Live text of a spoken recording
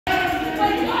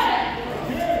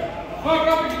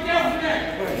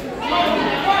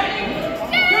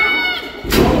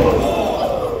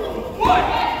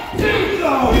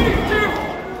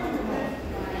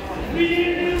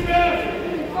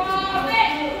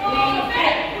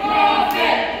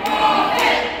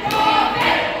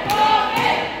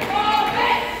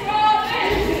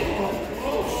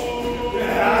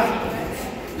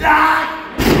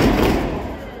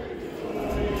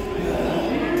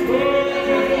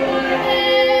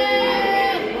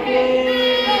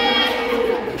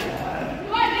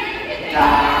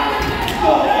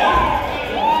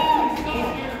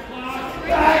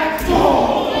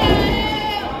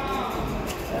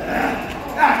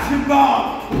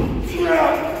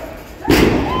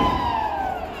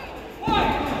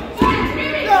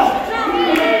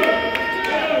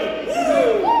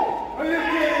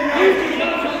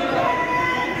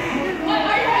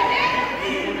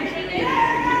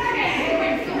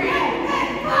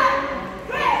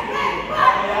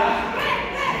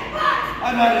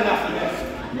I've had enough of this.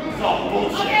 It's all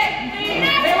bullshit. Okay,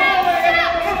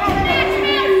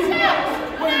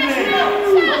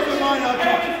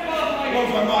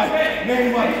 What's my mind?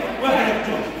 Name one. Where can I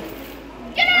go?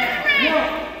 Get out of the ring! No.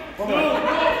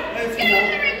 Get out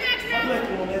of the ring, Maxwell! I'll play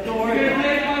cool, man. Don't worry.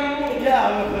 Yeah,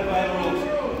 I'm going to play by the rules.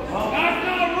 Huh? That's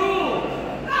not a rule!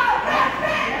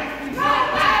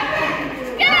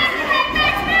 Get out of the ring,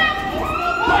 Maxwell!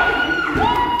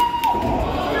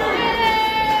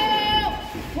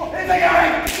 It's a guy!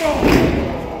 Go!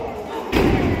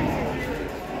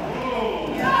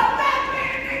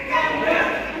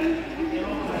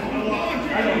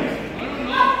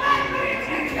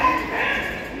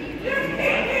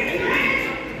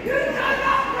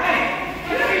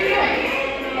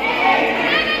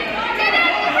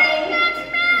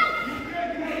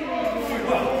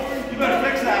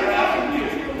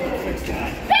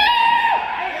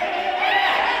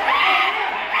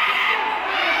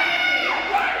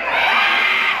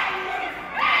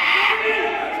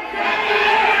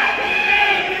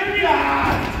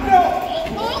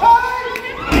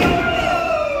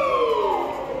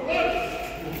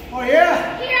 Oh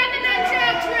yeah? Here on the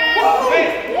nunchucks, Ralph! Hey!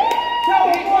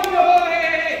 California!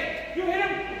 Hey! You hit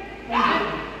him!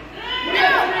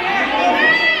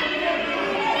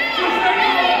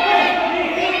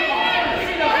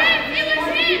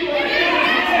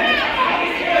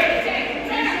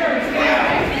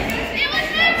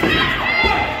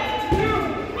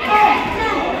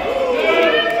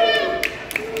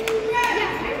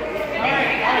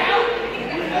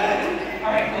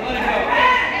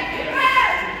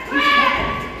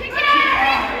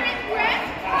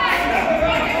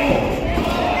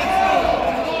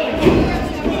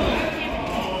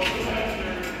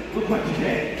 Look what you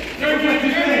did. Look what you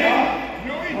did, huh?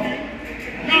 No, he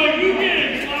didn't. No, you did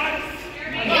it, Scott.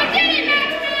 You did it,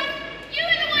 Maxwell! You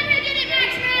were the one who did it,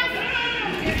 Maxwell!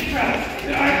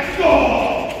 Let's go!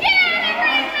 Get out of the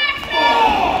ring,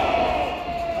 Maxwell!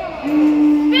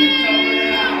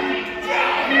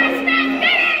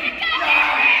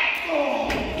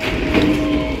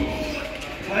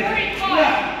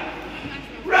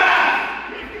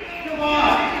 Come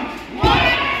on!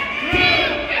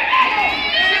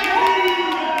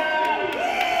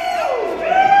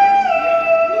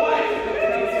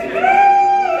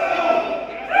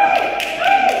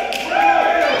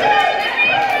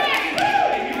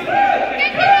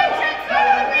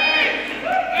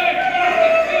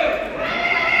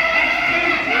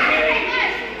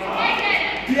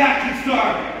 The action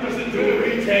star doesn't do the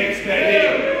retakes,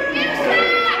 baby. You